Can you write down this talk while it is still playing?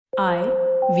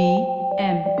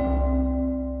IVM.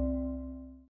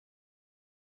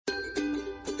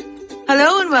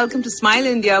 Hello and welcome to Smile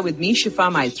India with me, Shifa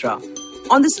Maitra.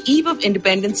 On this eve of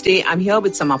Independence Day, I'm here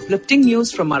with some uplifting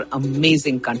news from our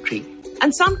amazing country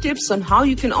and some tips on how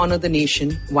you can honor the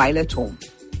nation while at home.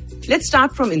 Let's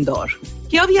start from Indore.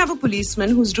 Here we have a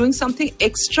policeman who's doing something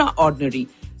extraordinary,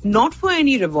 not for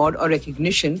any reward or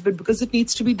recognition, but because it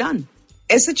needs to be done.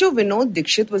 SHO Vinod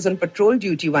Dikshit was on patrol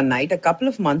duty one night a couple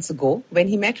of months ago when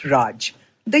he met Raj.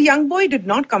 The young boy did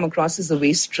not come across as a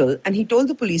wastrel, and he told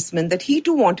the policeman that he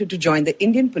too wanted to join the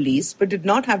Indian police but did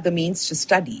not have the means to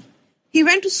study. He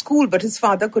went to school, but his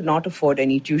father could not afford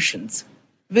any tuitions.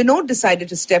 Vinod decided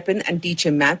to step in and teach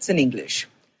him maths and English.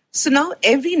 So now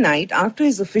every night after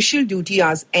his official duty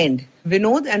hours end,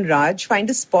 Vinod and Raj find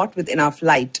a spot with enough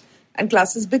light and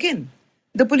classes begin.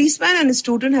 The policeman and his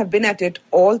student have been at it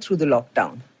all through the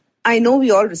lockdown. I know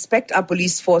we all respect our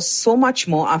police force so much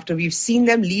more after we've seen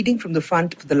them leading from the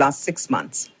front for the last 6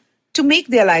 months. To make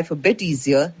their life a bit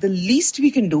easier, the least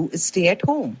we can do is stay at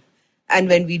home. And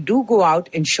when we do go out,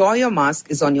 ensure your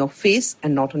mask is on your face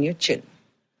and not on your chin.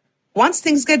 Once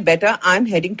things get better, I'm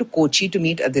heading to Kochi to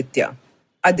meet Aditya.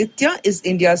 Aditya is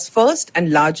India's first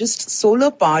and largest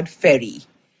solar-powered ferry.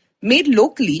 Made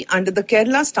locally under the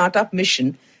Kerala Startup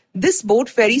Mission, this boat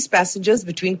ferries passengers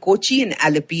between Kochi and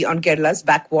Alleppey on Kerala's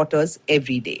backwaters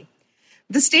every day.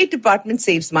 The State Department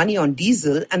saves money on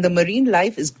diesel, and the marine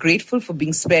life is grateful for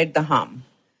being spared the harm.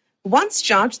 Once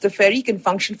charged, the ferry can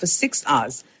function for 6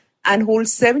 hours and hold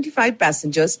 75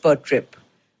 passengers per trip.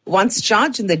 Once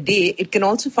charged in the day, it can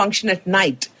also function at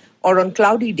night or on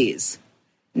cloudy days.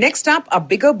 Next up are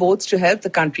bigger boats to help the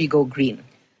country go green.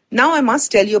 Now I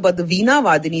must tell you about the Veena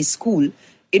Vadini School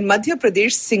in Madhya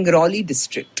Pradesh Singrauli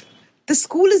district. The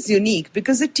school is unique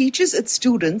because it teaches its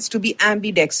students to be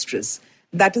ambidextrous,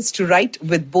 that is to write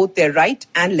with both their right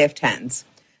and left hands.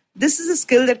 This is a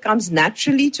skill that comes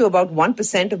naturally to about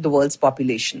 1% of the world's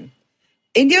population.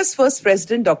 India's first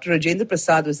president, Dr. Rajendra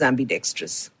Prasad, was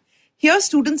ambidextrous. Here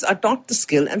students are taught the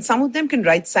skill, and some of them can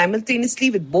write simultaneously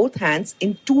with both hands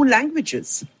in 2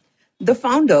 languages. The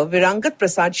founder, Virangat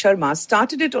Prasad Sharma,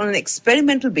 started it on an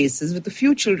experimental basis with a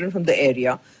few children from the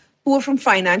area who were from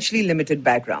financially limited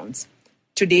backgrounds.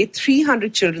 Today,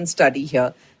 300 children study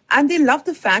here, and they love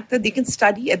the fact that they can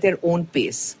study at their own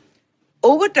pace.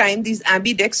 Over time, these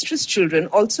ambidextrous children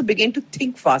also begin to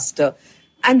think faster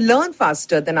and learn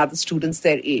faster than other students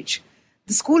their age.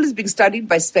 The school is being studied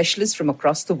by specialists from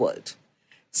across the world.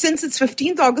 Since it's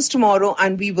 15th August tomorrow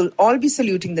and we will all be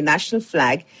saluting the national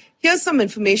flag, here's some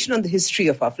information on the history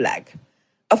of our flag.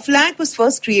 A flag was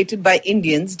first created by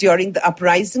Indians during the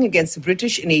uprising against the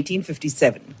British in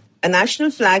 1857. A national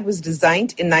flag was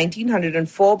designed in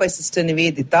 1904 by Sister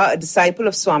Nivedita, a disciple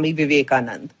of Swami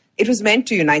Vivekanand. It was meant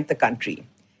to unite the country.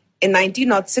 In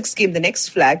 1906 came the next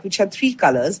flag, which had 3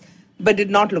 colors, but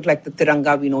did not look like the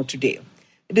Tiranga we know today.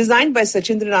 Designed by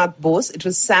Sachindranath Bose, it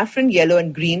was saffron, yellow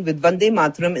and green with Vande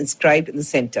Mataram inscribed in the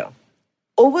center.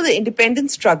 Over the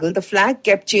independence struggle, the flag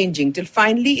kept changing till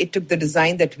finally it took the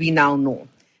design that we now know.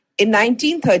 In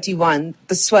 1931,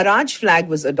 the Swaraj flag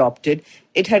was adopted.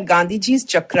 It had Gandhiji's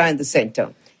chakra in the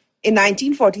center. In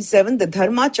 1947, the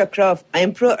Dharma chakra of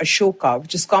Emperor Ashoka,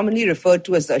 which is commonly referred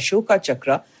to as the Ashoka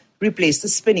chakra, replaced the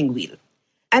spinning wheel.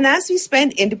 And as we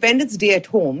spend Independence Day at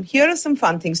home, here are some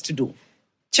fun things to do.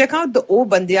 Check out the O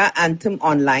Bandiya anthem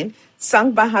online,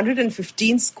 sung by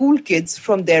 115 school kids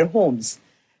from their homes.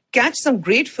 Catch some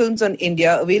great films on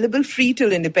India available free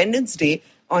till Independence Day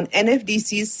on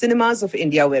NFDC's Cinemas of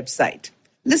India website.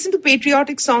 Listen to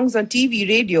patriotic songs on TV,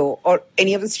 radio, or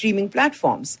any of the streaming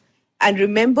platforms. And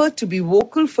remember to be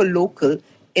vocal for local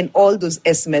in all those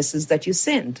SMSs that you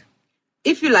send.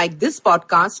 If you like this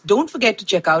podcast, don't forget to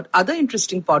check out other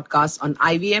interesting podcasts on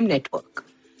IVM Network.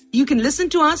 You can listen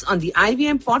to us on the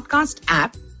IVM Podcast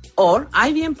app or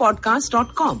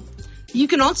ivmpodcast.com. You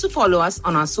can also follow us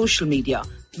on our social media.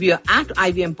 We are at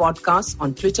IVM Podcasts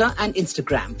on Twitter and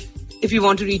Instagram. If you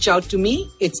want to reach out to me,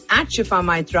 it's at Shifa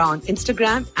Maitra on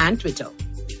Instagram and Twitter.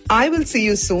 I will see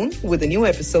you soon with a new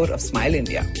episode of Smile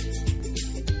India.